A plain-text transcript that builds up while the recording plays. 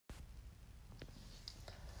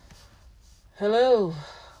Hello.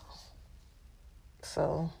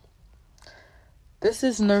 So, this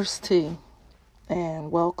is Nurse T,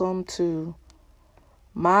 and welcome to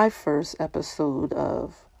my first episode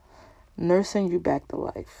of Nursing You Back to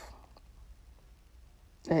Life.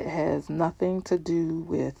 It has nothing to do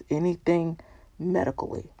with anything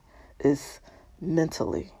medically. It's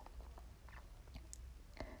mentally.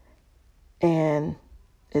 And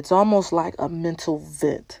it's almost like a mental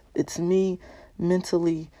vent. It's me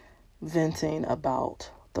mentally venting about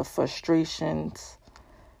the frustrations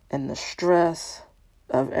and the stress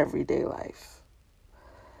of everyday life.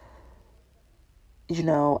 You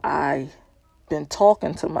know, I've been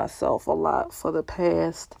talking to myself a lot for the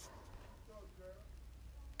past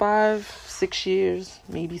 5-6 years,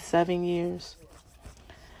 maybe 7 years.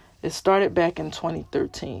 It started back in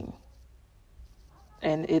 2013.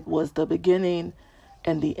 And it was the beginning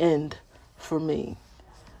and the end for me.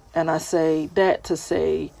 And I say that to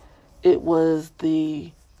say it was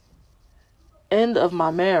the end of my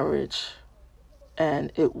marriage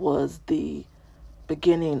and it was the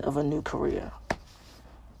beginning of a new career.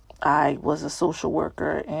 I was a social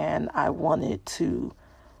worker and I wanted to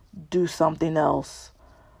do something else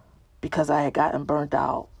because I had gotten burnt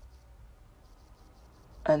out.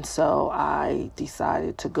 And so I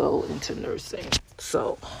decided to go into nursing.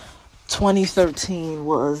 So 2013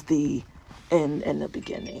 was the end and the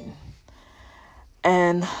beginning.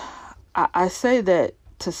 And I say that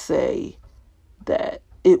to say that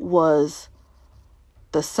it was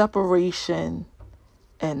the separation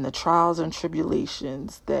and the trials and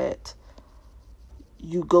tribulations that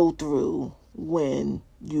you go through when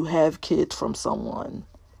you have kids from someone.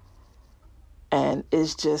 And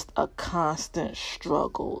it's just a constant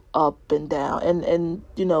struggle up and down. And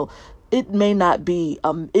you know, it may not be,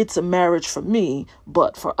 it's a marriage for me,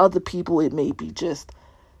 but for other people, it may be just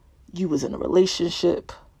you was in a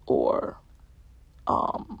relationship or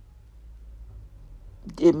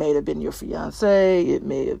it may have been your fiance, it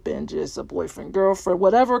may have been just a boyfriend, girlfriend,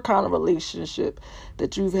 whatever kind of relationship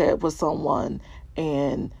that you've had with someone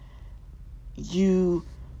and you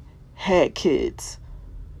had kids.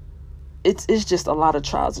 It's just a lot of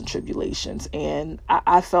trials and tribulations. And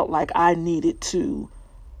I felt like I needed to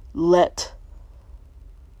let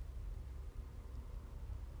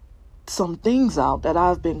some things out that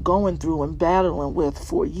I've been going through and battling with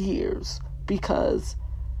for years, because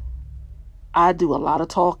I do a lot of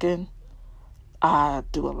talking. I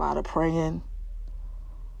do a lot of praying.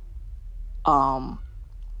 And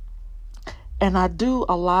I do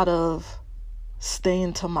a lot of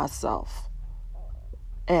staying to myself.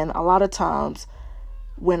 And a lot of times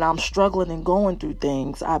when I'm struggling and going through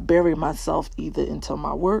things, I bury myself either into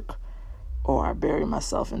my work or I bury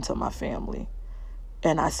myself into my family.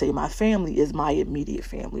 And I say my family is my immediate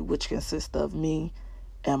family, which consists of me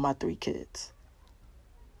and my 3 kids.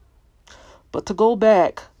 But to go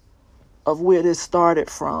back of where this started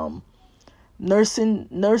from, nursing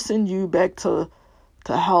you back to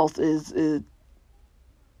health is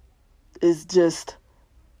just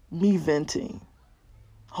me venting,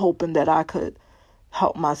 hoping that I could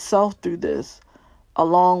help myself through this,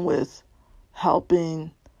 along with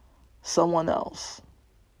helping someone else.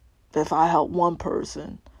 If I help one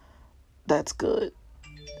person, that's good.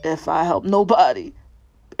 If I help nobody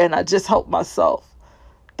and I just help myself,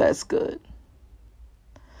 that's good.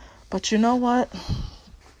 But you know what?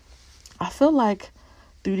 I feel like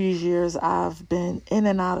through these years, I've been in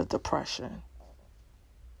and out of depression.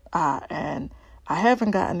 And I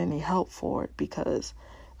haven't gotten any help for it because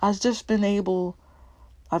I've just been able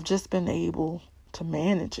to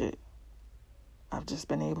manage it.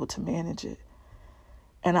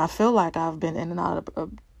 And I feel like I've been in and out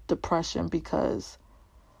of depression because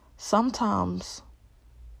sometimes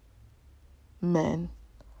men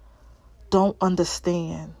don't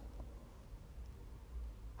understand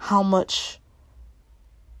how much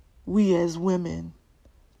we as women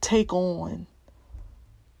take on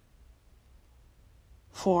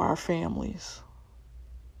for our families.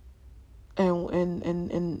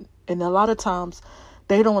 And a lot of times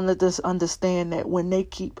they don't understand that when they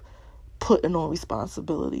keep putting on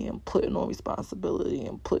responsibility and putting on responsibility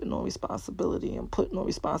and putting on responsibility and putting on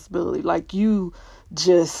responsibility, like you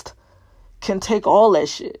just can take all that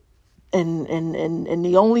shit. And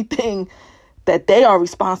the only thing that they are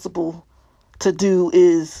responsible to do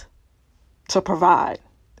is to provide.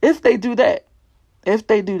 If they do that,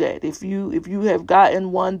 if you have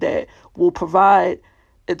gotten one that will provide,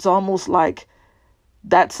 it's almost like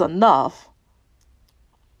that's enough.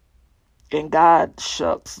 And God,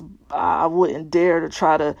 shucks, I wouldn't dare to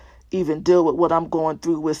try to even deal with what I'm going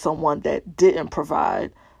through with someone that didn't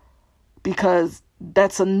provide, because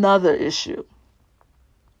that's another issue.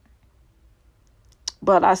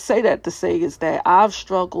 But I say that to say is that I've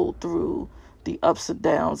struggled through the ups and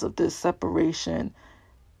downs of this separation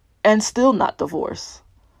and still not divorced.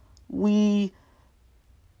 We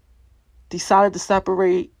decided to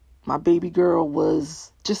separate. My baby girl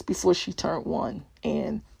was just before she turned 1,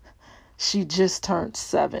 and she just turned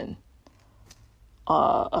 7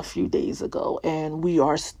 a few days ago, and we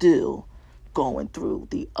are still going through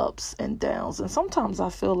the ups and downs. And sometimes I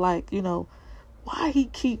feel like, why he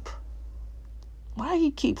keep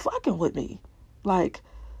fucking with me? Like,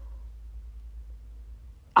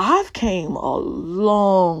 I've came a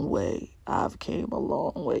long way. I've came a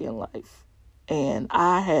long way in life, and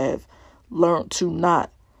I have learned to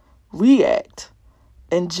not react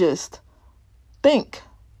and just think,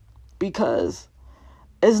 because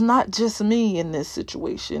it's not just me in this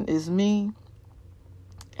situation. It's me,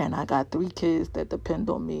 and I got 3 kids that depend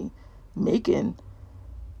on me making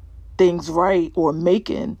things right, or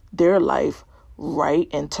making their life right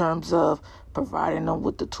in terms of providing them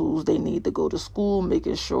with the tools they need to go to school,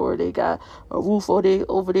 making sure they got a roof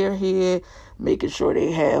over their head, making sure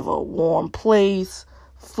they have a warm place,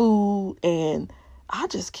 food. And I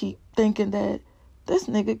just keep thinking that this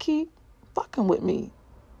nigga keep fucking with me.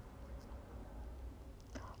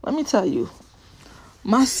 Let me tell you,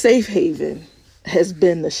 my safe haven has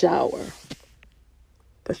been the shower.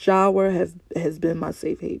 The shower has been my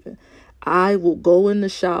safe haven. I will go in the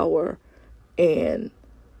shower and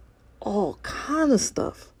all kind of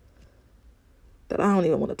stuff that I don't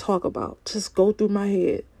even want to talk about just go through my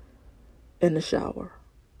head in the shower.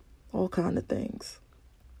 All kind of things.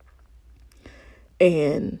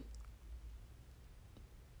 And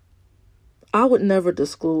I would never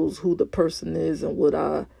disclose who the person is and what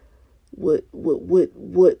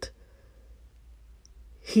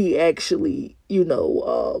he actually,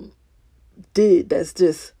 did. That's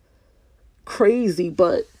just crazy.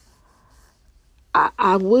 But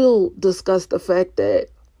I will discuss the fact that,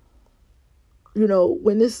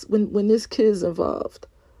 when this kid's involved,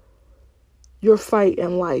 your fight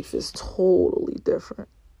in life is totally different.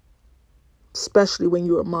 Especially when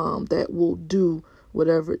you're a mom that will do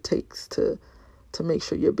whatever it takes to make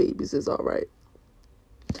sure your babies is all right.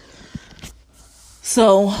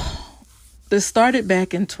 So this started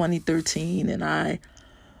back in 2013, and I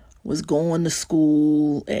was going to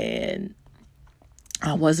school, and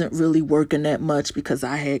I wasn't really working that much because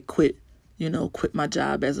I had quit my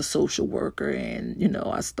job as a social worker. And,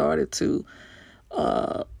 I started to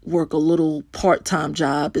work a little part-time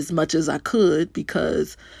job as much as I could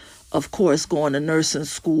because, of course, going to nursing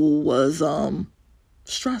school was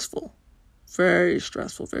stressful. Very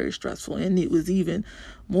stressful, very stressful. And it was even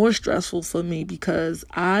more stressful for me because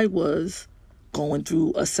I was going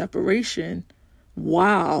through a separation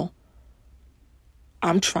while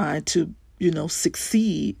I'm trying to,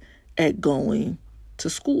 succeed at going to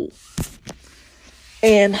school.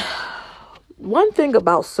 And one thing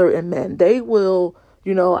about certain men, they will,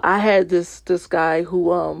 I had this guy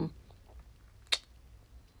who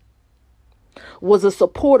was a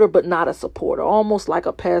supporter, but not a supporter, almost like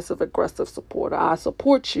a passive aggressive supporter. I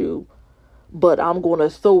support you, but I'm going to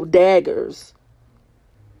throw daggers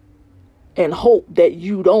and hope that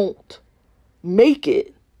you don't make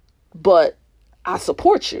it, but I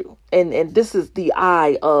support you. And this is the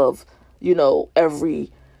eye of, everybody,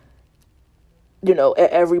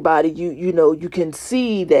 you can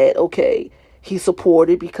see that, okay, he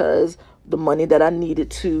supported because the money that I needed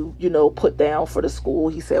to, put down for the school,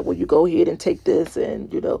 he said, well, you go ahead and take this,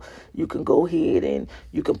 and, you can go ahead and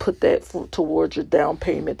you can put that towards your down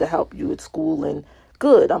payment to help you at school. And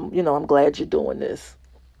good, I'm glad you're doing this.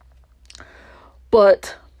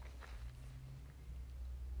 But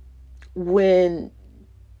when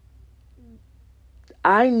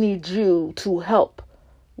I need you to help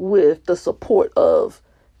with the support of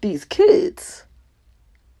these kids,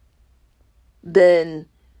 then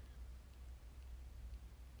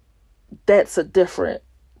that's a different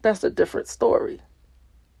story.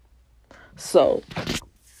 So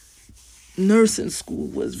nursing school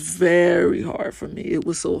was very hard for me. It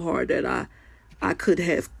was so hard that I could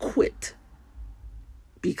have quit,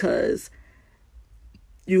 because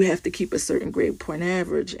you have to keep a certain grade point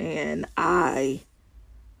average, and I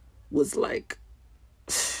was like,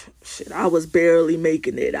 shit, I was barely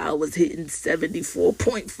making it. I was hitting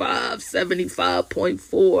 74.5,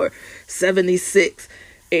 75.4, 76.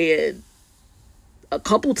 And a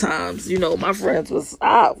couple times, my friends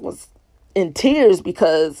I was in tears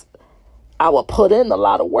because I would put in a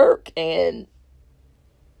lot of work and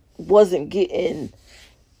wasn't getting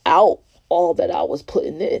out all that I was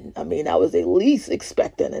putting in. I mean, I was at least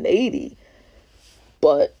expecting an 80,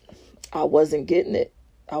 but I wasn't getting it.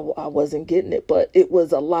 I wasn't getting it, but it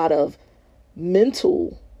was a lot of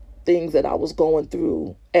mental things that I was going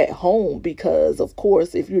through at home because, of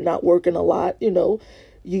course, if you're not working a lot,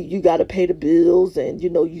 you got to pay the bills and,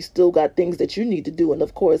 you still got things that you need to do. And,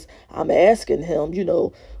 of course, I'm asking him,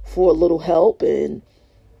 for a little help and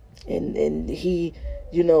he,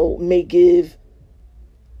 may give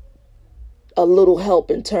a little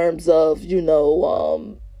help in terms of,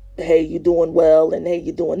 hey, you're doing well and hey,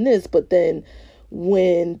 you're doing this. But then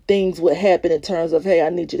when things would happen in terms of, hey, I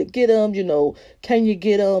need you to get them, can you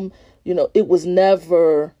get them? It was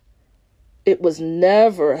never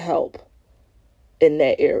help in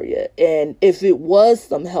that area. And if it was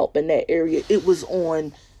some help in that area, it was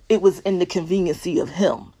in the conveniency of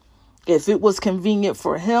him. If it was convenient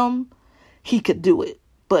for him, he could do it.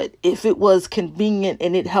 But if it was convenient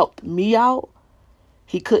and it helped me out,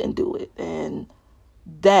 he couldn't do it. And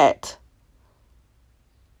that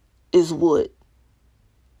is what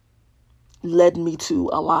led me to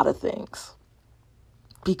a lot of things.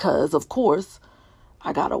 Because, of course,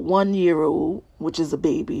 I got a 1-year-old, which is a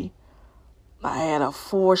baby. I had a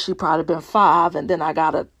 4, she probably been 5. And then I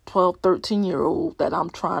got a 12, 13-year-old that I'm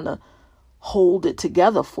trying to hold it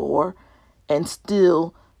together for and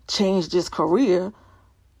still change this career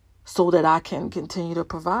so that I can continue to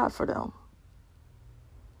provide for them.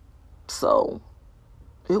 So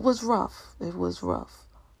it was rough. It was rough.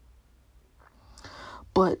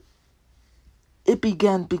 But it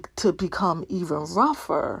began to become even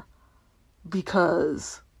rougher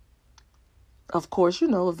because, of course,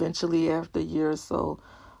 eventually after a year or so,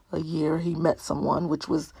 he met someone, which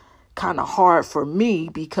was kind of hard for me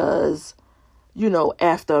because,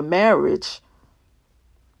 after a marriage,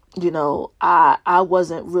 I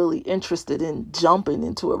wasn't really interested in jumping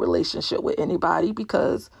into a relationship with anybody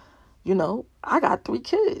because, I got 3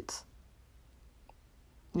 kids,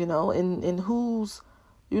 and who's,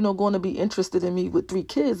 going to be interested in me with 3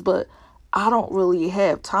 kids, but I don't really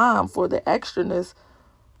have time for the extraness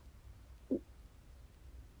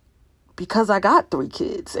because I got 3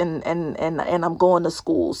 kids and I'm going to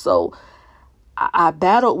school. So I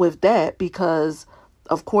battled with that because,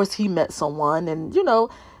 of course, he met someone and,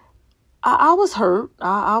 I was hurt.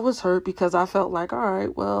 I was hurt because I felt like, all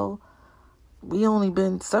right, well, we only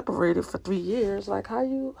been separated for 3 years. Like, how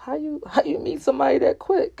you meet somebody that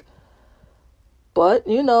quick? But,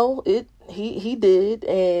 he did.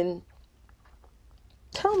 And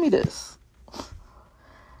tell me this.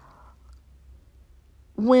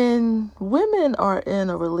 When women are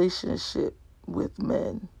in a relationship with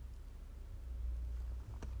men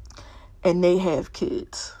and they have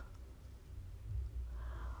kids,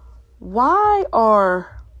 why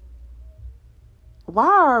are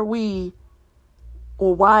we,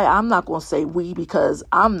 or why, I'm not going to say we because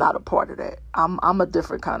I'm not a part of that. I'm a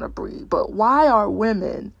different kind of breed. But why are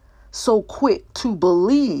women so quick to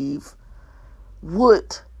believe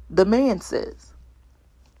what the man says?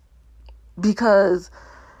 Because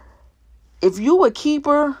if you a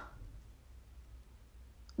keeper,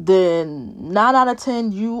 then 9 out of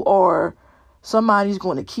 10, somebody's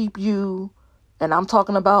going to keep you. And I'm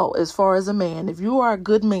talking about as far as a man. If you are a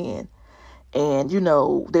good man, and,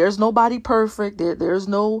 there's nobody perfect. There's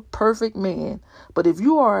no perfect man. But if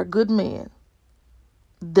you are a good man,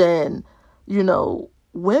 then,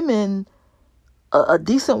 women, a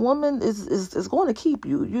decent woman is going to keep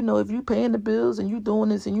you. If you're paying the bills and you doing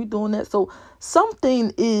this and you doing that. So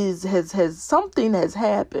something has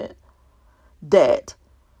happened that,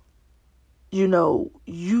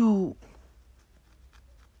 you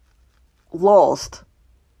lost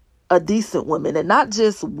a decent woman, and not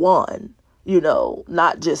just one.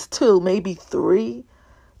 Not just 2, maybe 3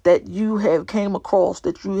 that you have came across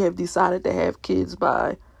that you have decided to have kids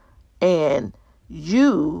by, and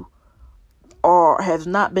you have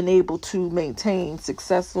not been able to maintain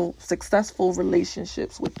successful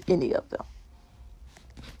relationships with any of them,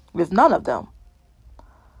 with none of them.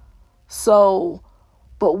 So,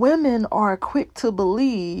 but women are quick to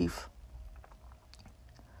believe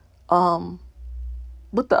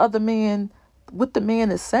what the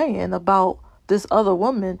man is saying about this other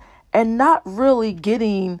woman and not really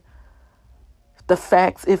getting the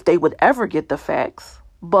facts, if they would ever get the facts.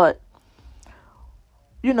 But,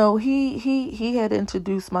 he had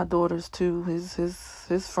introduced my daughters to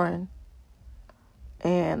his friend.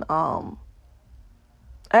 And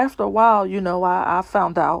after a while, I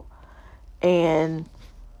found out, and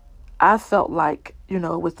I felt like,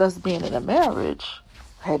 with us being in a marriage,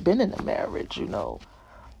 had been in a marriage,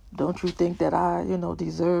 don't you think that I,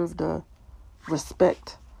 deserve the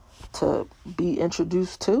respect to be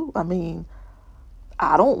introduced to? I mean,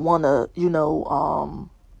 I don't want to,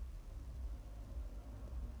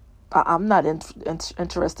 I'm not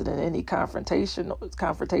interested in any confrontations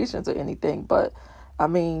or anything, but I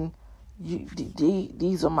mean,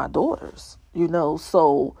 these are my daughters,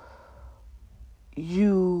 so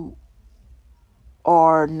you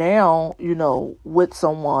are now, with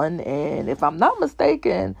someone, and if I'm not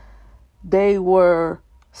mistaken, they were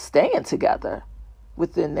staying together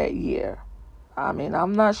within that year. I mean,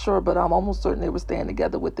 I'm not sure, but I'm almost certain they were staying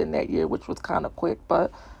together within that year, which was kind of quick.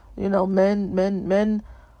 But, men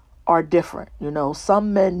are different.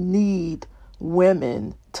 Some men need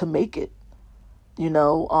women to make it, and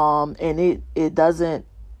it doesn't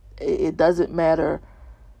matter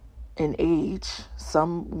in age.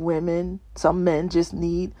 Some men just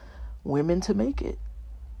need women to make it.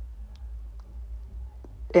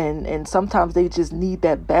 And sometimes they just need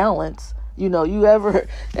that balance. You ever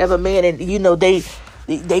have a man and,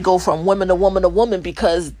 they go from woman to woman to woman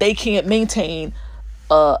because they can't maintain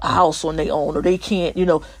a house on their own, or they can't,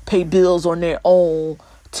 pay bills on their own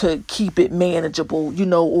to keep it manageable,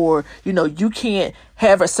 or, you can't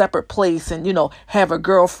have a separate place and, have a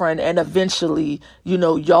girlfriend and eventually,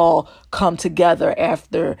 y'all come together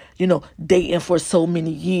after, dating for so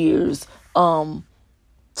many years.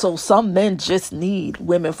 So some men just need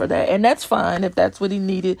women for that. And that's fine if that's what he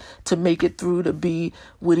needed to make it through, to be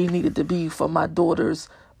what he needed to be for my daughters.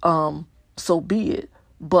 So be it.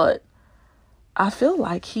 But I feel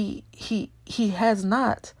like he has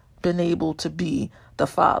not been able to be the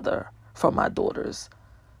father for my daughters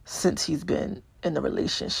since he's been in the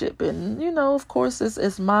relationship. And, of course,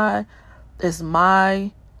 it's my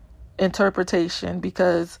interpretation,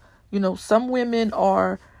 because, some women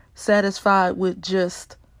are satisfied with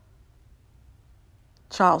just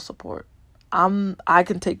child support. I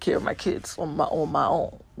can take care of my kids on my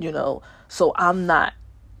own, so I'm not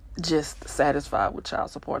just satisfied with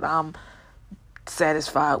child support. I'm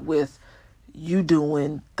satisfied with you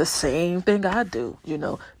doing the same thing I do,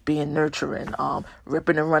 being nurturing,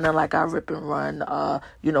 ripping and running like I rip and run,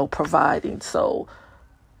 providing. So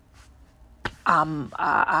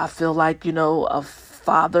I feel like, a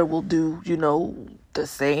father will do, the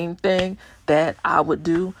same thing that I would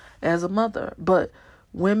do as a mother. But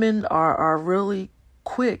women are really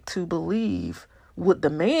quick to believe what the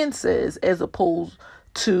man says, as opposed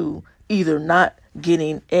to either not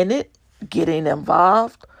getting in it, getting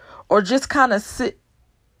involved, or just kind of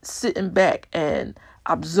sitting back and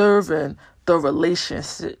observing the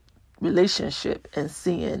relationship and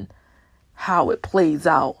seeing how it plays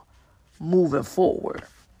out moving forward.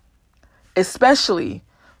 Especially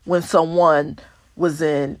when someone was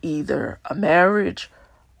in either a marriage,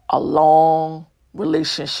 a long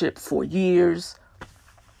relationship for years.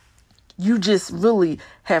 You just really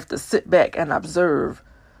have to sit back and observe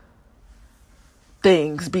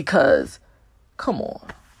things, because come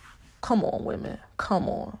on women, come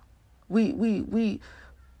on. We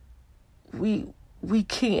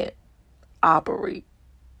can't operate,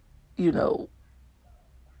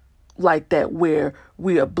 like that, where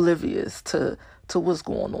we're oblivious to what's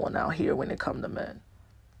going on out here when it comes to men.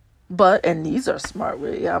 But, and these are smart.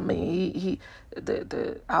 I mean,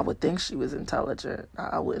 I would think she was intelligent.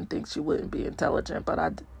 I wouldn't think she wouldn't be intelligent, but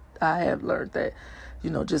I have learned that,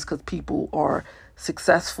 just because people are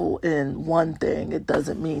successful in one thing, it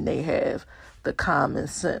doesn't mean they have the common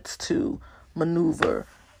sense to maneuver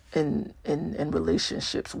in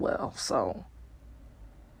relationships well. So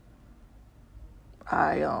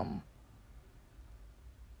I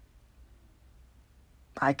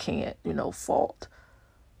can't,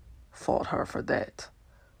 fault her for that.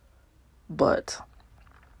 But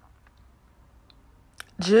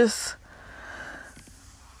just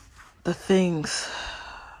the things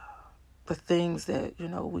that,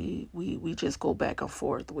 we just go back and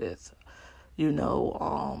forth with, and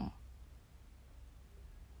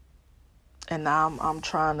I'm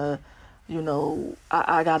trying to,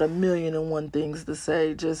 I got a million and one things to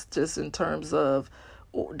say, just in terms of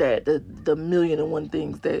that, the million and one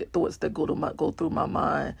things, that thoughts that go through my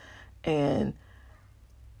mind. And,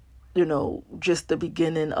 just the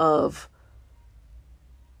beginning of,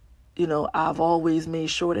 I've always made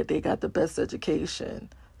sure that they got the best education.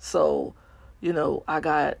 So, I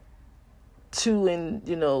got 2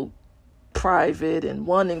 in, private and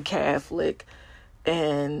 1 in Catholic.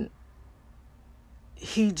 And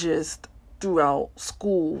he just, throughout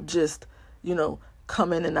school, just,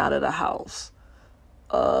 come in and out of the house.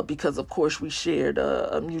 Because, of course, we shared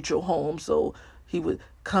a mutual home. So he would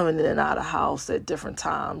come in and out of the house at different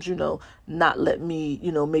times, not let me,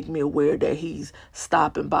 make me aware that he's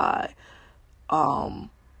stopping by.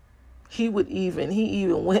 He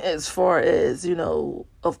even went as far as,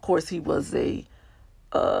 of course, he was a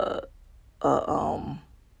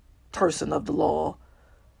person of the law,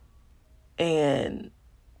 and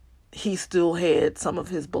he still had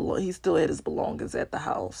his belongings at the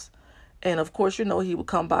house. And of course, he would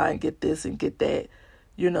come by and get this and get that,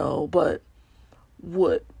 but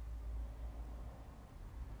what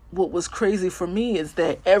was crazy for me is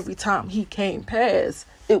that every time he came past,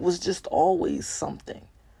 it was just always something.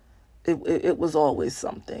 It was always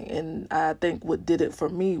something. And I think what did it for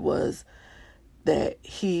me was that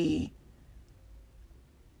he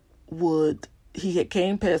had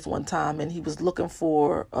came past one time and he was looking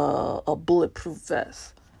for a bulletproof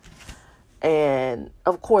vest. And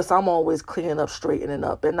of course, I'm always cleaning up, straightening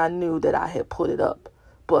up, and I knew that I had put it up,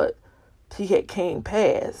 but he had came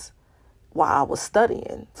past while I was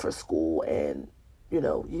studying for school, and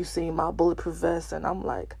you seen my bulletproof vest, and I'm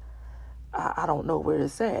like, I don't know where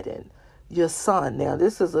it's at. And your son, now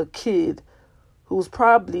this is a kid who's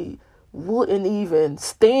probably wouldn't even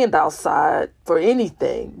stand outside for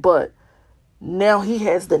anything, but now he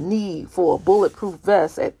has the need for a bulletproof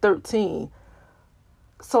vest at 13.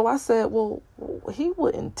 So I said, well, he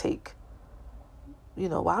wouldn't take,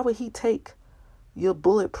 why would he take your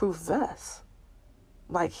bulletproof vest?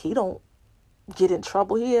 Like, he don't get in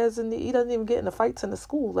trouble. He doesn't even get into fights in the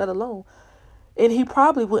school, let alone. And he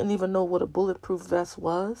probably wouldn't even know what a bulletproof vest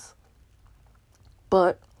was.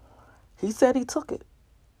 But he said he took it.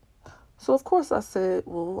 So, of course, I said,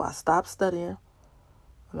 well, I stopped studying.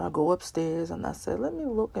 And I go upstairs and I said, let me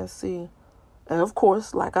look and see. And, of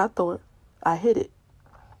course, like I thought, I hid it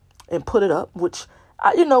and put it up, which,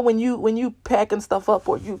 when you packing stuff up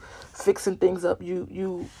or you fixing things up,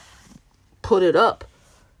 you put it up.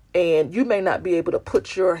 And you may not be able to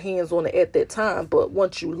put your hands on it at that time, but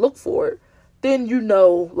once you look for it, then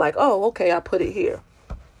like, oh, okay, I put it here.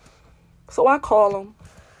 So I call him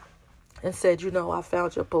and said, I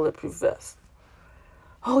found your bulletproof vest.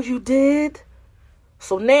 Oh, you did?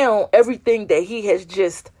 So now everything that he has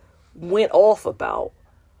just went off about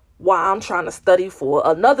while I'm trying to study for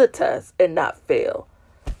another test and not fail,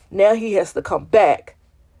 now he has to come back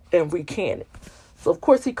and recant it. So, of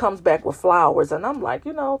course, he comes back with flowers, and I'm like,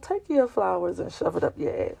 take your flowers and shove it up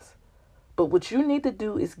your ass. But what you need to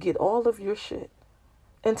do is get all of your shit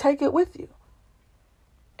and take it with you.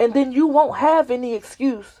 And then you won't have any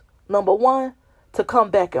excuse, number one, to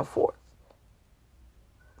come back and forth.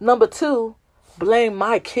 Number two, blame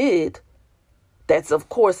my kid. That's, of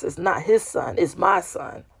course, is not his son, it's my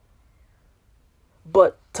son.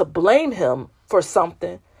 But to blame him for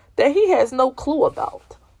something that he has no clue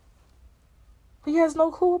about. He has no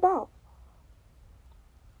clue about.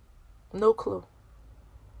 No clue.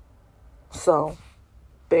 So,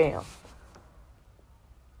 bam.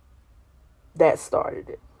 That started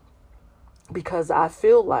it. Because I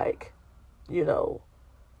feel like,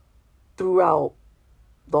 throughout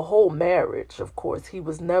the whole marriage, of course, he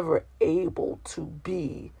was never able to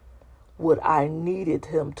be what I needed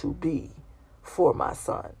him to be for my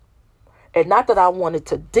son. And not that I wanted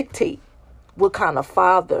to dictate what kind of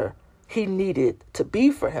father he needed to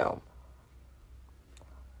be for him.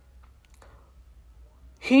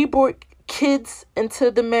 He brought kids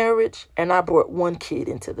into the marriage, and I brought one kid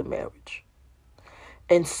into the marriage.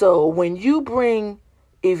 And so when you bring,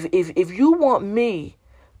 if you want me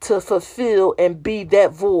to fulfill and be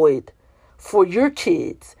that void for your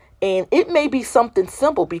kids, and it may be something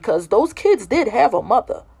simple because those kids did have a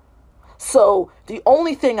mother. So the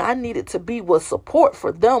only thing I needed to be was support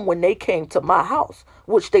for them when they came to my house,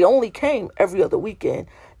 which they only came every other weekend,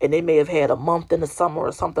 and they may have had a month in the summer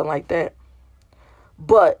or something like that.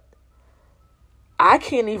 But I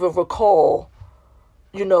can't even recall,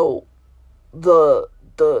 the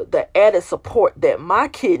added support that my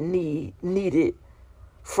kid needed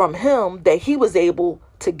from him that he was able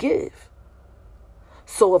to give.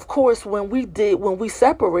 So of course, when we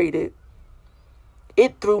separated,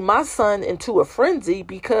 it threw my son into a frenzy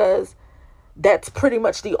because that's pretty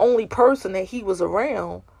much the only person that he was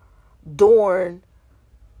around during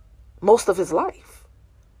most of his life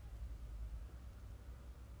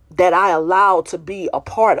that I allowed to be a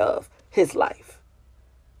part of his life.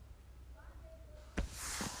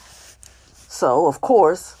 So, of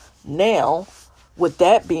course, now, with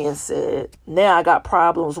that being said, now I got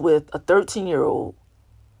problems with a 13-year-old,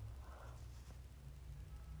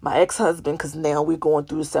 my ex-husband, because now we're going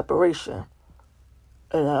through the separation,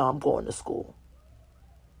 and now I'm going to school.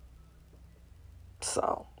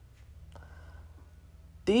 So,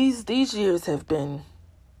 these years have been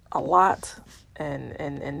a lot,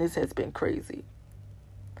 and this has been crazy.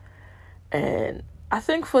 And I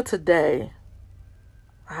think for today,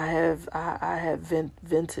 I have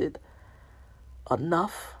vented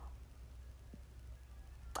enough.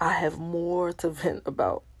 I have more to vent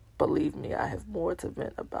about, Believe me, I have more to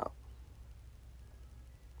vent about.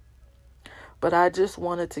 But I just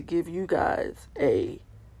wanted to give you guys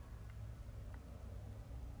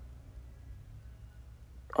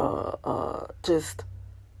just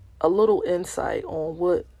a little insight on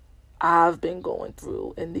what I've been going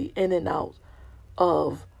through and the in and out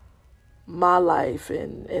of my life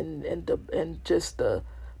and just the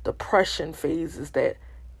depression phases that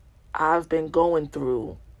I've been going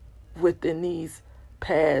through within these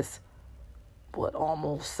past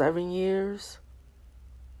almost 7 years.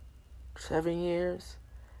 7 years.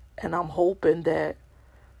 And I'm hoping that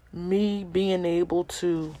me being able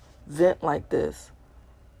to vent like this,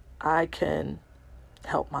 I can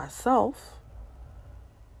help myself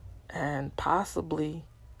and possibly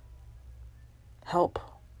help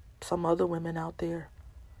some other women out there.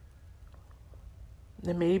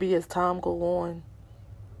 And maybe as time go on,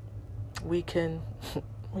 we can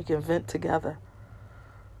vent together.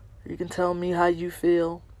 You can tell me how you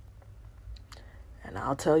feel, and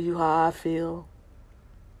I'll tell you how I feel,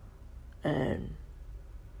 and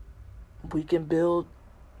we can build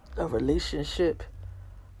a relationship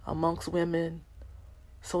amongst women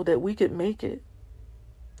so that we could make it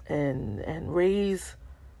and raise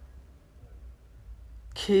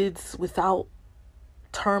kids without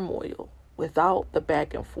turmoil, without the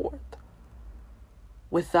back and forth,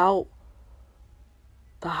 without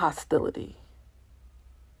the hostility,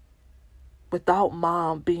 without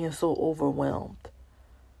mom being so overwhelmed.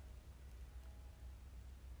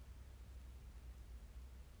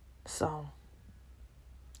 So,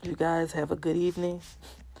 you guys have a good evening.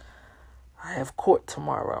 I have court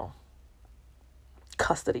tomorrow.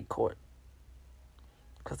 Custody court.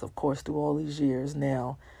 Because, of course, through all these years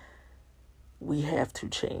now, we have to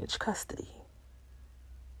change custody.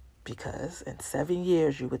 Because in 7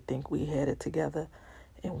 years, you would think we had it together,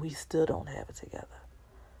 and we still don't have it together.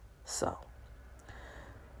 So,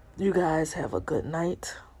 you guys have a good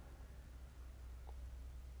night.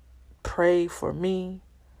 Pray for me.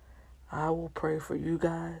 I will pray for you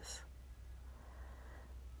guys.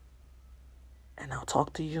 And I'll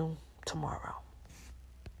talk to you tomorrow.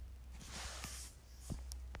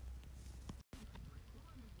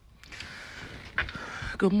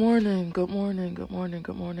 Good morning, good morning, good morning,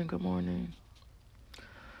 good morning, good morning.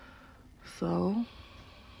 So,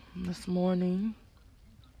 this morning,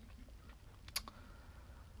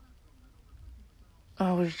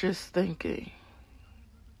 I was just thinking.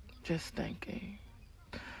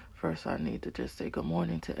 First, I need to just say good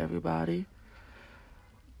morning to everybody.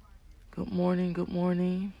 Good morning, good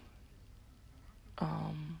morning.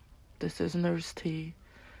 This is Nurse T,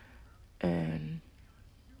 and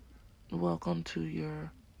welcome to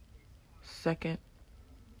your second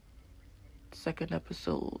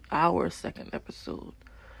episode, our second episode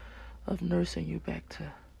of Nursing You Back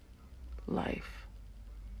to Life.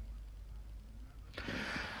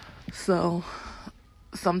 So,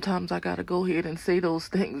 sometimes I gotta go ahead and say those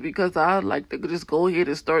things because I like to just go ahead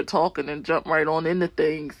and start talking and jump right on into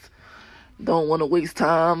things. Don't want to waste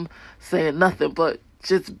time saying nothing, but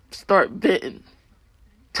just start venting,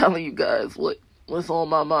 telling you guys what's on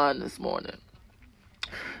my mind this morning.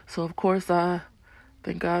 So, of course, I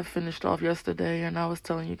think I finished off yesterday, and I was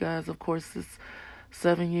telling you guys, of course, it's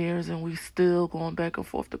 7 years, and we still going back and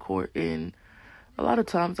forth to court. And a lot of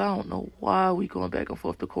times, I don't know why we going back and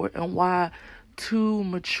forth to court, and why two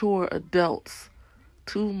mature adults,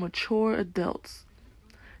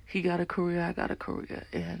 he got a career, I got a career,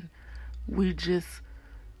 and we just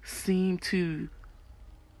seem to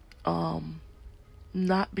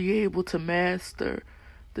not be able to master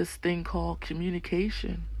this thing called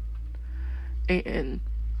communication. And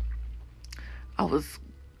I was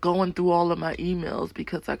going through all of my emails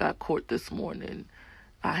because I got court this morning.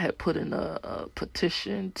 I had put in a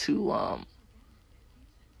petition to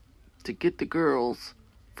get the girls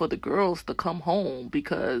to come home,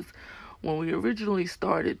 because when we originally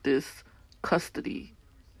started this custody,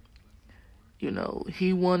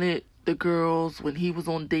 he wanted the girls when he was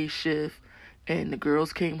on day shift, and the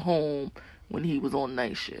girls came home when he was on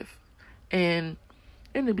night shift. And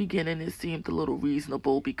in the beginning, it seemed a little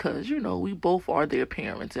reasonable because, we both are their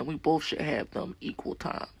parents and we both should have them equal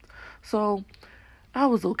time. So I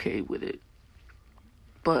was okay with it.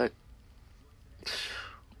 But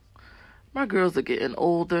my girls are getting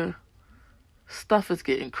older. Stuff is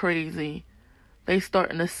getting crazy. They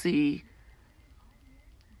starting to see,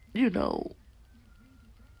 they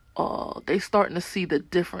starting to see the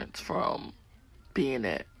difference from being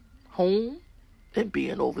at home and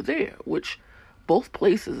being over there, which both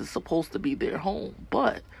places is supposed to be their home.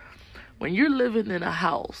 But when you're living in a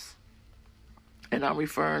house and I'm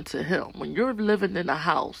referring to him, when you're living in a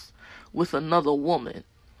house with another woman,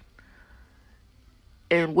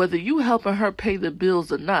 and whether you helping her pay the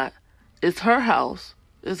bills or not, it's her house,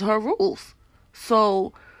 it's her rules.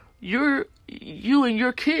 So you and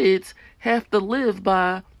your kids have to live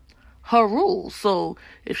by her rules. So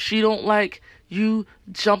if she don't like you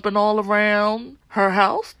jumping all around her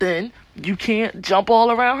house, then you can't jump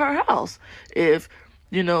all around her house. If,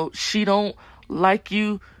 she don't like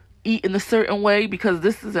you eat in a certain way, because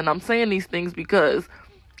and I'm saying these things because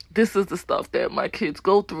this is the stuff that my kids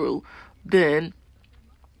go through, then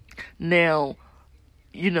now,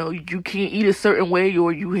 you can't eat a certain way,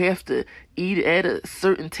 or you have to eat at a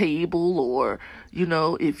certain table, or,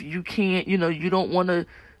 if you can't, you don't want to,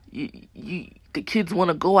 the kids want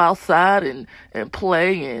to go outside and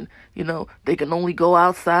play, and, they can only go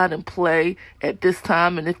outside and play at this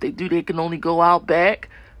time, and if they do, they can only go out back.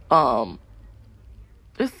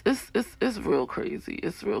 It's real crazy.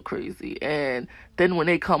 It's real crazy. And then when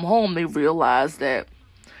they come home, they realize that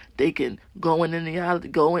they can go in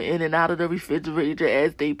and out of the refrigerator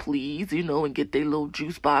as they please, and get their little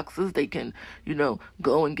juice boxes. They can,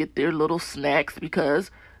 go and get their little snacks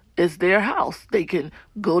because it's their house. They can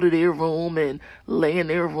go to their room and lay in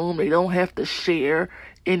their room. They don't have to share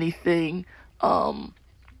anything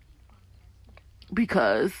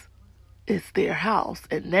because it's their house.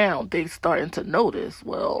 And now they starting to notice,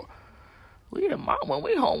 well, when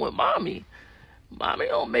we home with mommy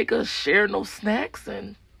don't make us share no snacks,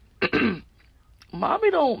 and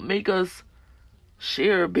mommy don't make us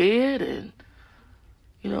share a bed, and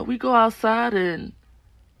we go outside, and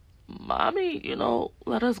mommy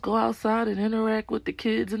let us go outside and interact with the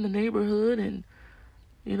kids in the neighborhood, and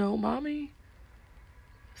mommy,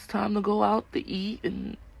 it's time to go out to eat,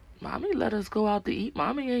 and mommy let us go out to eat.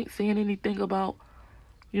 Mommy ain't saying anything about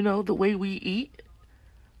the way we eat.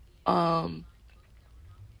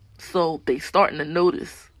 So they starting to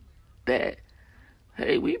notice that,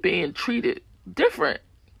 hey, we being treated different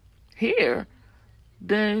here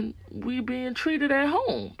than we being treated at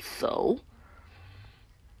home. So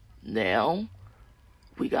now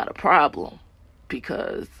we got a problem,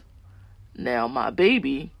 because now my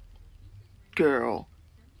baby girl,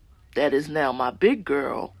 that is now my big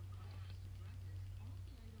girl,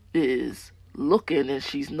 is looking, and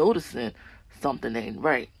she's noticing something ain't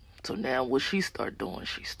right. So now what she start doing,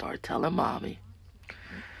 she start telling mommy,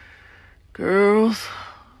 girls,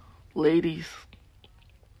 ladies,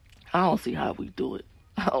 I don't see how we do it.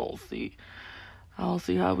 I don't see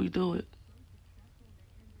how we do it.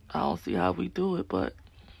 I don't see how we do it, but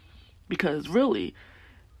because really,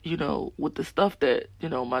 with the stuff that,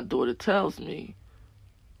 my daughter tells me,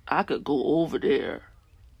 I could go over there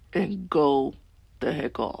and go the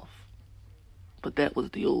heck off. But that was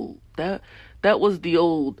the old, that was the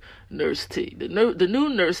old Nurse T. The new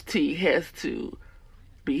Nurse T has to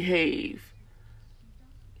behave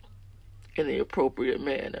in the appropriate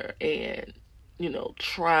manner and,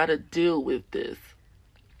 try to deal with this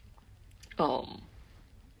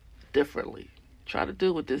differently. Try to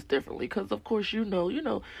deal with this differently, because of course and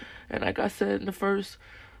like I said in the first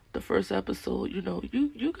episode,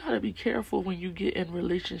 you gotta be careful when you get in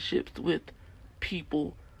relationships with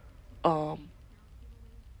people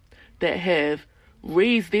that have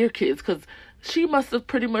raised their kids, because she must have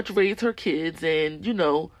pretty much raised her kids, and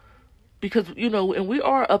because and we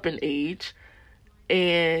are up in age,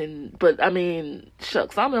 but I mean,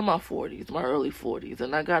 shucks, I'm in my 40s, my early 40s,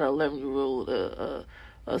 and I got an 11-year-old, a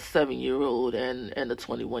 7-year-old, and a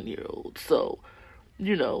 21-year-old. So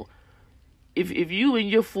if you in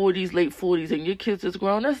your 40s, late 40s, and your kids is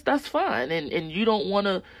grown, that's fine, and you don't want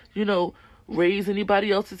to raise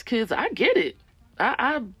anybody else's kids. I get it.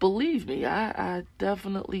 I believe me, I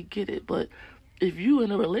definitely get it. But if you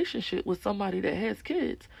in a relationship with somebody that has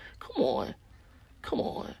kids, come on.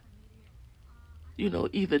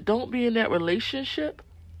 Either don't be in that relationship,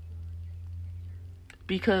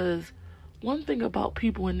 because one thing about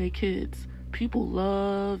people and their kids, people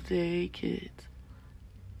love their kids,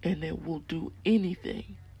 and they will do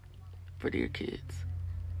anything for their kids.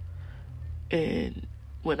 And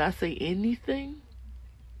when I say anything,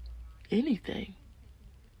 and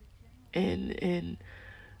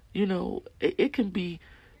it can be,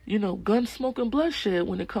 gun smoke and bloodshed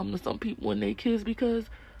when it comes to some people and their kids, because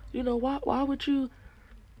why would you?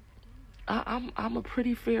 I'm a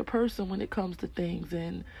pretty fair person when it comes to things,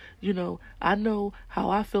 and I know how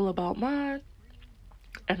I feel about mine,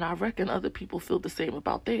 and I reckon other people feel the same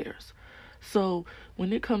about theirs. So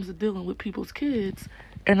when it comes to dealing with people's kids,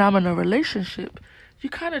 and I'm in a relationship, you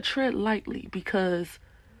kind of tread lightly, because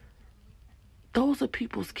those are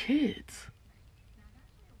people's kids.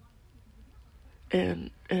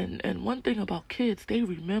 And one thing about kids, they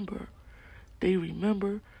remember. They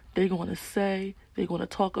remember. They're going to say. They're going to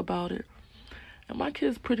talk about it. And my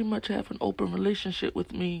kids pretty much have an open relationship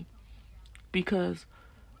with me because,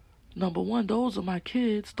 number one, those are my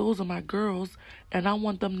kids. Those are my girls. And I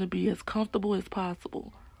want them to be as comfortable as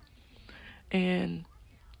possible. And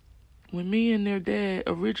when me and their dad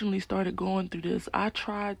originally started going through this, I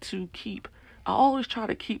always try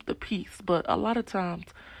to keep the peace. But a lot of times,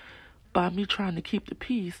 by me trying to keep the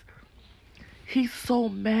peace, he's so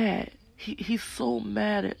mad. He's so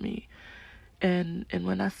mad at me. And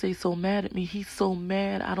when I say so mad at me, he's so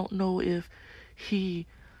mad. I don't know if he,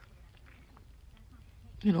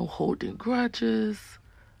 holding grudges.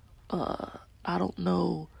 I don't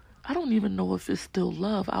know. I don't even know if it's still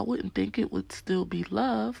love. I wouldn't think it would still be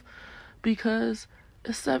love because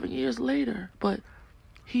it's 7 years later. But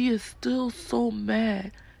he is still so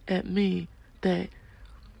mad at me that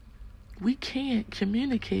we can't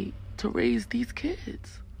communicate to raise these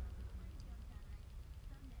kids.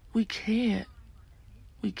 We can't.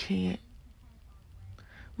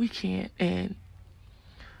 And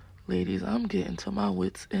ladies, I'm getting to my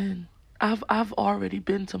wits' end. I've already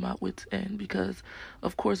been to my wits' end because,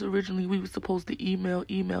 of course, originally we were supposed to email,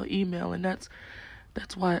 and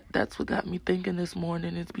that's what got me thinking this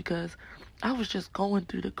morning is because I was just going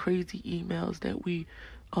through the crazy emails that we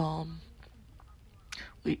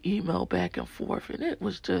email back and forth, and it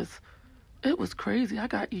was crazy. I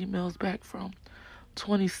got emails back from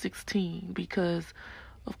 2016 because,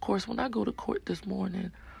 of course, when I go to court this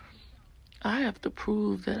morning, I have to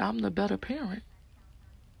prove that I'm the better parent,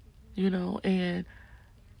 and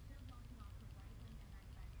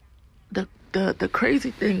the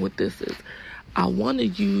crazy thing with this is I want to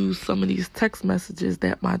use some of these text messages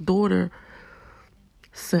that my daughter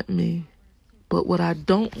sent me, but what I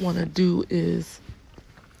don't want to do is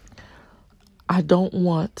I don't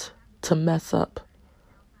want to mess up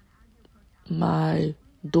my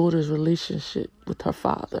daughter's relationship with her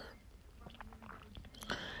father.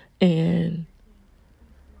 And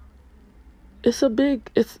it's a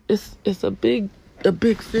big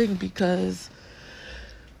thing because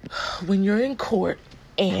when you're in court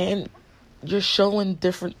and you're showing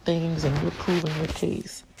different things and you're proving your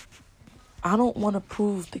case, I don't want to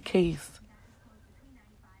prove the case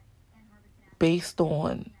based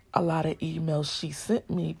on a lot of emails she sent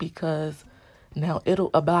me because now and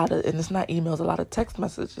it's not emails, a lot of text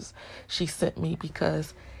messages she sent me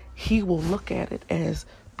because he will look at it as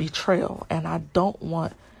betrayal. And I don't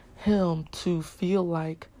want him to feel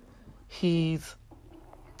like she's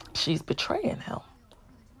betraying him.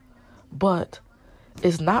 But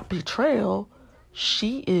it's not betrayal.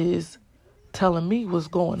 She is telling me what's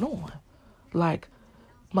going on. Like,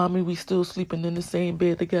 Mommy, we still sleeping in the same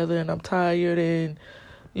bed together and I'm tired. And,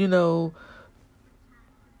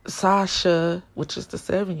 Sasha, which is the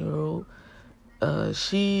 7-year-old,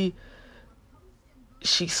 she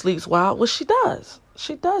sleeps wild. Well, she does.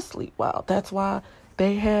 She does sleep wild. That's why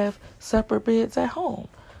they have separate beds at home.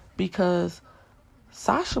 Because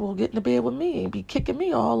Sasha will get in the bed with me and be kicking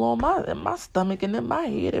me all on my stomach and in my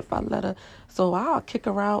head if I let her. So I'll kick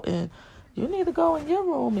her out and you need to go in your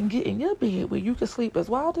room and get in your bed where you can sleep as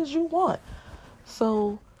wild as you want.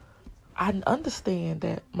 So I understand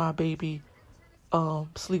that my baby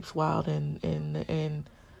sleeps wild and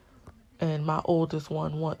my oldest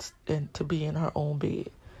one wants to be in her own bed.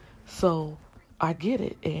 So I get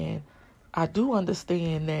it. And I do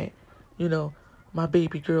understand that, my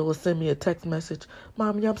baby girl will send me a text message.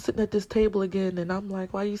 Mommy, I'm sitting at this table again. And I'm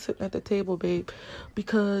like, why are you sitting at the table, babe?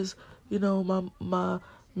 Because, my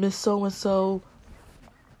Miss So-and-so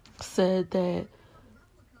said that,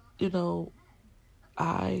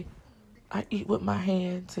 I eat with my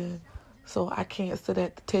hands and so I can't sit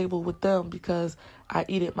at the table with them because I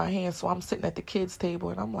eat at my hands. So I'm sitting at the kids' table.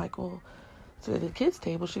 And I'm like, well, so at the kids'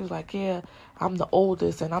 table, she was like, yeah, I'm the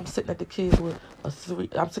oldest. And I'm sitting at the kids I'm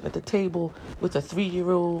sitting at the table with a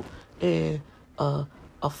 3-year-old and a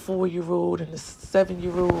 4-year-old and a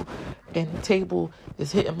 7-year-old. And the table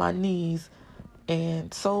is hitting my knees.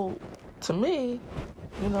 And so to me,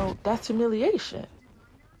 that's humiliation.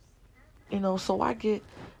 So I get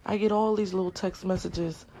all these little text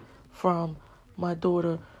messages from my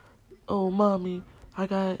daughter. Oh, Mommy, I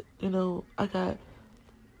got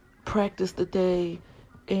practice today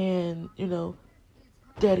and,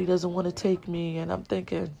 Daddy doesn't want to take me. And I'm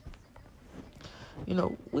thinking,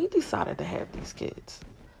 we decided to have these kids.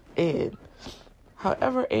 And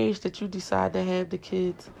however age that you decide to have the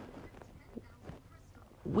kids,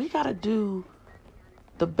 we got to do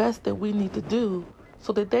the best that we need to do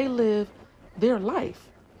so that they live their life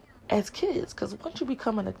as kids. Because once you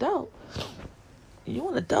become an adult, you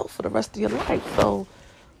an adult for the rest of your life. So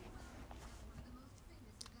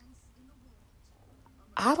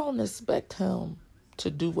I don't expect him to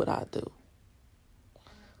do what I do.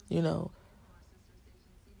 You know,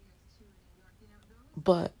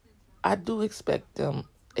 but I do expect him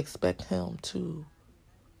to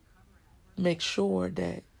make sure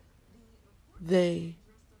that they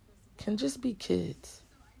can just be kids.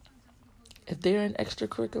 If they're in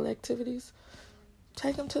extracurricular activities,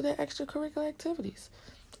 take them to their extracurricular activities.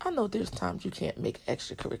 I know there's times you can't make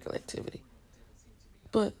extracurricular activity,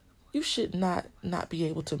 but you should not be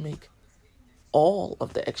able to make all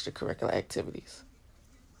of the extracurricular activities.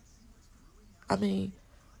 I mean,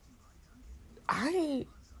 I ain't,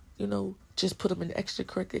 just put him in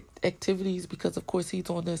extracurricular activities because, of course, he's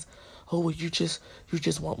on this, oh, well, you just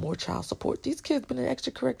want more child support. These kids been in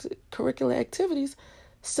extracurricular activities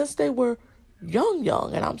since they were young,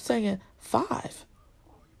 and I'm saying 5.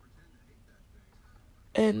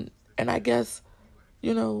 And I guess,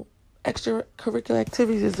 extracurricular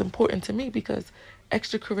activities is important to me because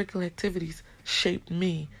extracurricular activities shaped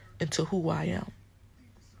me into who I am.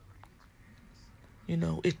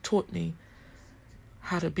 It taught me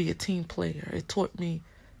how to be a team player. It taught me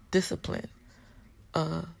discipline.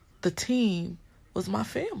 The team was my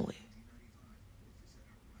family.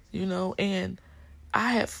 And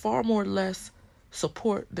I had far more less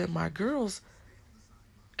support than my girls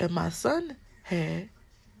and my son had,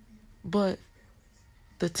 but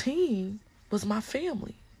the team was my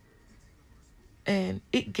family. And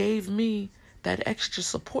it gave me that extra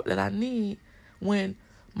support that I need when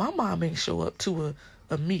my mom ain't show up to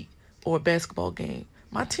a meet or a basketball game.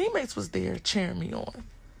 My teammates was there cheering me on.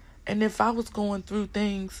 And if I was going through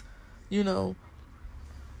things,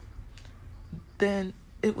 then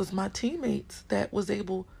it was my teammates that was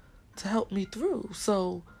able to help me through.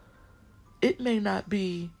 So it may not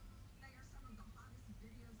be,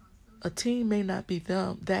 a team may not be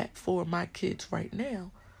that for my kids right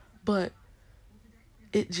now, but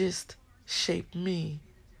it just shaped me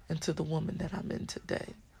into the woman that I'm in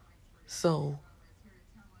today. So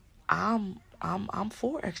I'm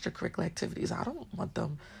for extracurricular activities. I don't want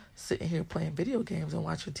them sitting here playing video games and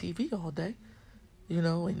watching TV all day,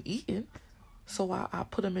 and eating. So I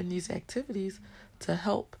put them in these activities to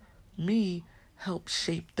help me help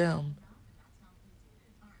shape them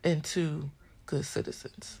into good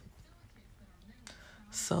citizens.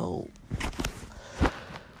 So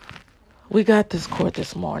we got this court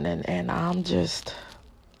this morning, and I'm just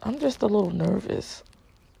a little nervous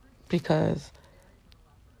because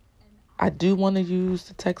I do want to use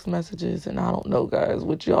the text messages, and I don't know, guys,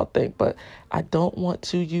 what y'all think, but I don't want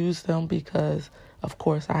to use them because, of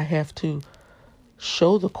course, I have to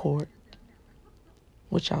show the court,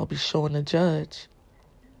 which I'll be showing the judge,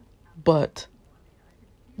 but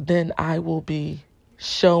then I will be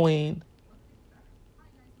showing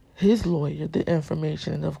his lawyer the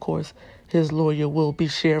information, and of course, his lawyer will be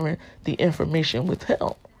sharing the information with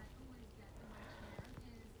him.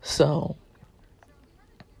 So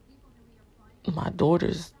my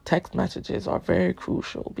daughter's text messages are very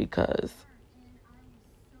crucial because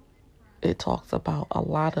it talks about a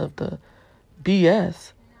lot of the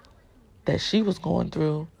BS that she was going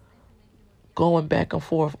through, going back and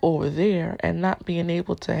forth over there and not being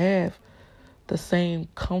able to have the same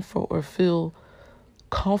comfort or feel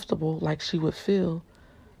comfortable like she would feel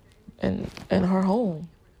in her home.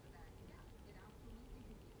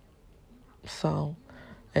 So,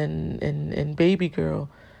 and baby girl,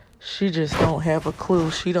 she just don't have a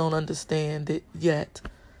clue. She don't understand it yet.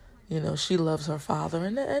 She loves her father,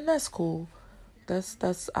 and that's cool.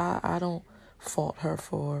 I don't fault her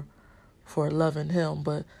for loving him,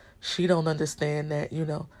 but she don't understand that,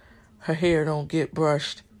 her hair don't get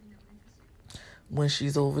brushed when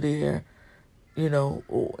she's over there,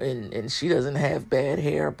 and she doesn't have bad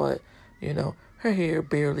hair, but, her hair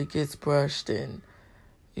barely gets brushed, and,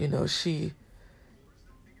 she,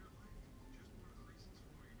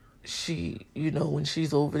 when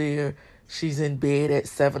she's over there, she's in bed at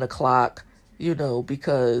 7:00,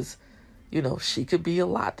 because, she could be a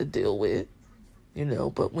lot to deal with,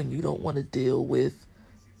 but when you don't want to deal with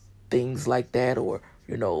things like that, or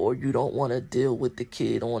you don't want to deal with the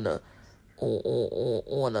kid on a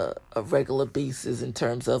regular basis in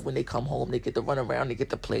terms of when they come home, they get to run around, they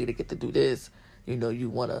get to play, they get to do this, you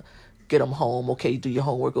want to get them home, okay, do your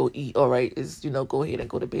homework, go eat, all right, go ahead and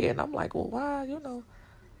go to bed. And I'm like, well,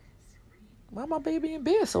 why my baby in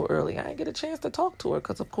bed so early? I didn't get a chance to talk to her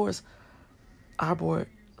because, of course, I bought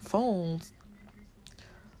phones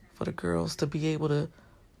for the girls to be able to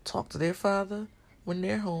talk to their father when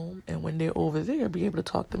they're home, and when they're over there, be able to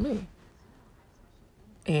talk to me.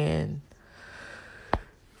 And,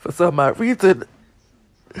 For some odd reason,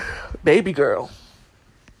 baby girl,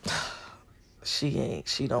 she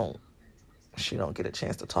don't get a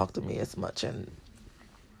chance to talk to me as much, and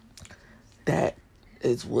that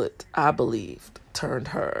is what I believed turned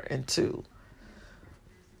her into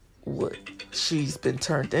what she's been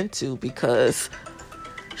turned into, because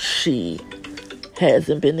she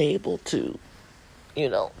hasn't been able to,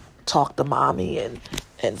 talk to mommy and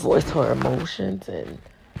voice her emotions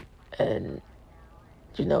and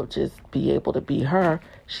just be able to be her.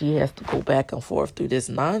 She has to go back and forth through this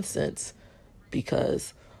nonsense,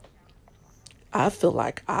 because I feel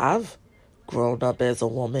like I've grown up as a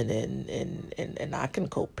woman and I can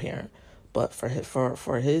co-parent, but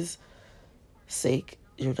for his sake,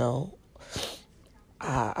 I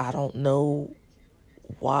don't know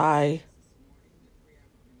why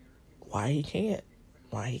he can't,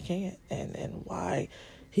 and why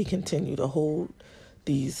he continue to hold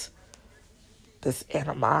this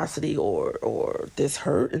animosity or this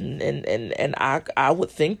hurt, and I would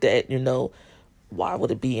think that, why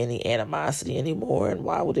would it be any animosity anymore, and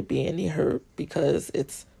why would it be any hurt, because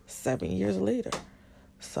it's 7 years later.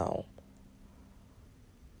 So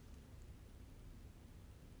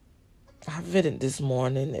I vented this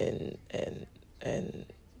morning, and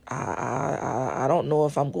I don't know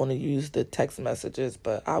if I'm going to use the text messages,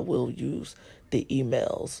 but I will use the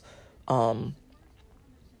emails,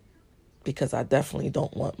 because I definitely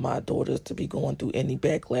don't want my daughters to be going through any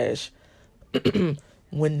backlash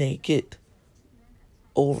when they get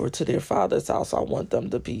over to their father's house. I want them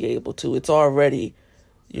to be able to. It's already,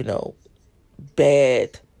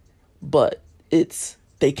 bad, but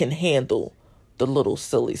they can handle the little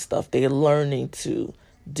silly stuff. They're learning to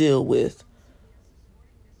deal with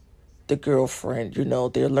the girlfriend,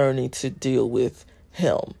 they're learning to deal with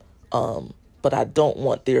him. But I don't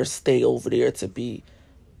want their stay over there to be,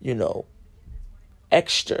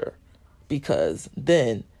 extra, because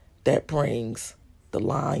then that brings the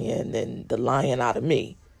lion out of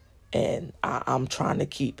me. And I'm trying to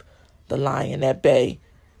keep the lion at bay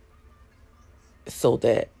so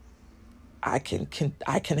that I can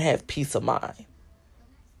have peace of mind.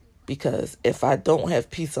 Because if I don't have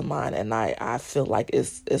peace of mind, and I feel like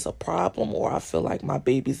it's a problem, or I feel like my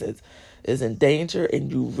baby's is in danger, and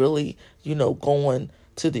you really, going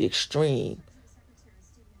to the extreme,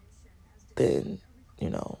 then,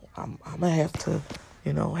 I'm going to have to,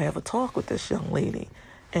 have a talk with this young lady.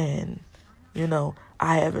 And,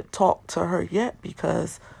 I haven't talked to her yet,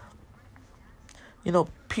 because,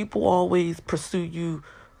 people always pursue you,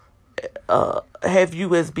 have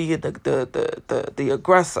you as being the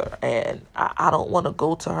aggressor, and I don't want to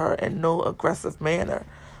go to her in no aggressive manner.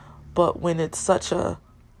 But when it's such a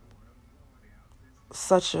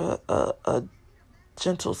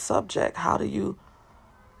gentle subject, how do you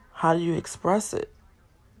express it?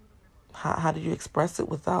 How do you express it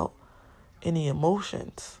without any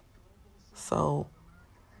emotions? So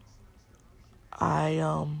I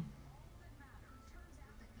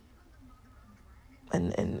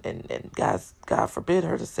and God forbid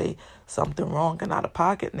her to say something wrong and out of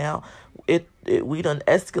pocket. Now, we done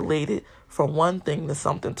escalated from one thing to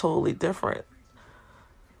something totally different,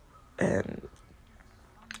 and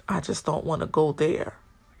I just don't want to go there.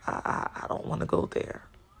 I don't want to go there.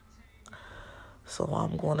 So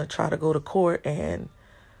I'm going to try to go to court and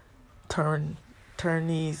turn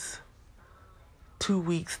these 2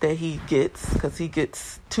 weeks that he gets, because he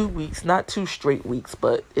gets 2 weeks, not 2 straight weeks,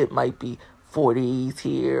 but it might be 4 days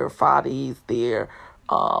here, 5 days there,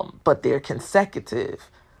 but they're consecutive.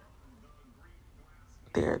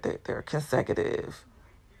 They're consecutive,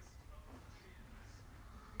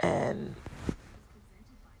 and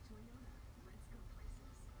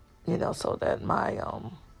so that my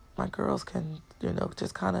girls can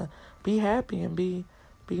just kind of be happy and be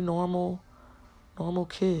normal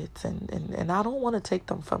kids, and I don't want to take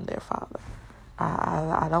them from their father.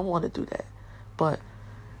 I don't want to do that, but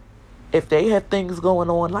if they have things going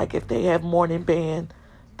on, like if they have morning band,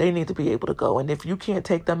 they need to be able to go. And if you can't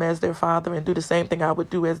take them as their father and do the same thing I would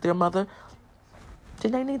do as their mother,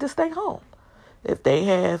 then they need to stay home. If they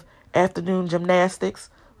have afternoon gymnastics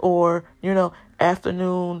or,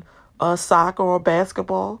 afternoon soccer or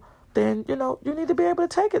basketball, then, you need to be able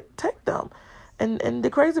to take them. And the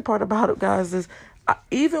crazy part about it, guys, is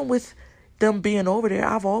even with them being over there,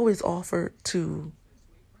 I've always offered to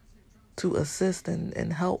assist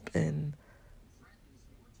and help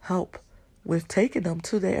with taking them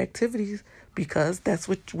to their activities, because that's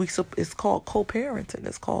what it's called co-parenting.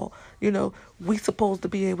 It's called, we supposed to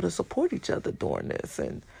be able to support each other during this.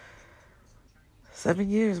 And 7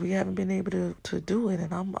 years we haven't been able to do it,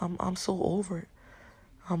 and I'm so over it.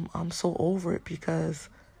 I'm so over it, because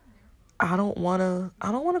I don't want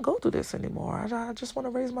to go through this anymore. I just want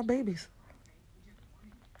to raise my babies.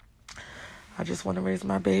 I just want to raise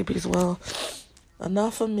my babies. Well,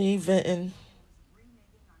 enough of me venting.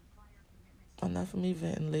 Enough of me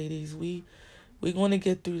venting, ladies. We're going to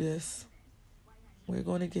get through this. We're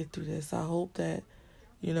going to get through this. I hope that,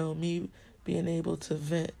 me being able to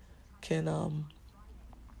vent can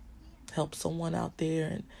help someone out there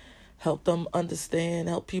and help them understand,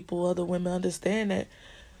 help people, other women understand that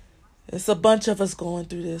it's a bunch of us going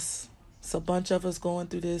through this. It's a bunch of us going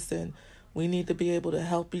through this, and we need to be able to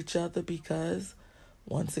help each other because,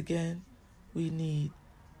 once again, we need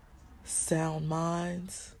sound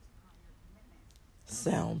minds,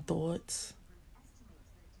 sound thoughts.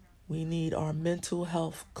 We need our mental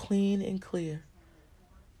health clean and clear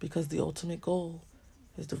because the ultimate goal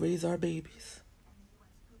is to raise our babies.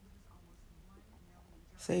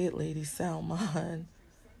 Say it, ladies. Sound mind,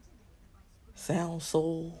 sound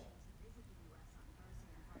soul,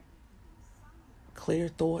 clear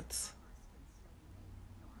thoughts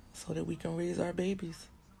so that we can raise our babies.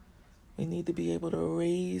 We need to be able to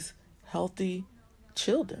raise healthy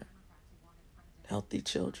children. Healthy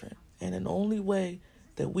children. And the only way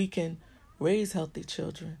that we can raise healthy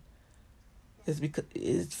children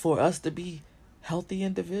is for us to be healthy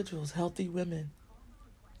individuals, healthy women.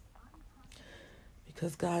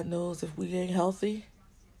 Because God knows if we ain't healthy,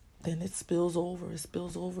 then it spills over. It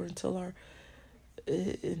spills over until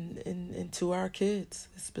into our kids.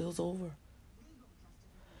 It spills over.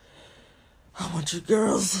 I want you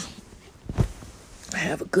girls to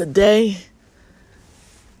have a good day.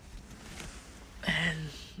 And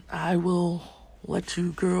I will let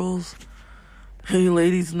you girls, hey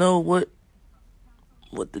ladies, know what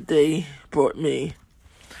the day brought me.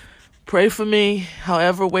 Pray for me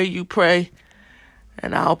however way you pray,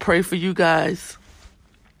 and I'll pray for you guys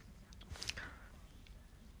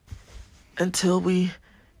until we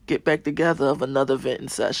get back together of another venting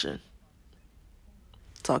session.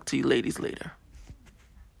 Talk to you ladies later.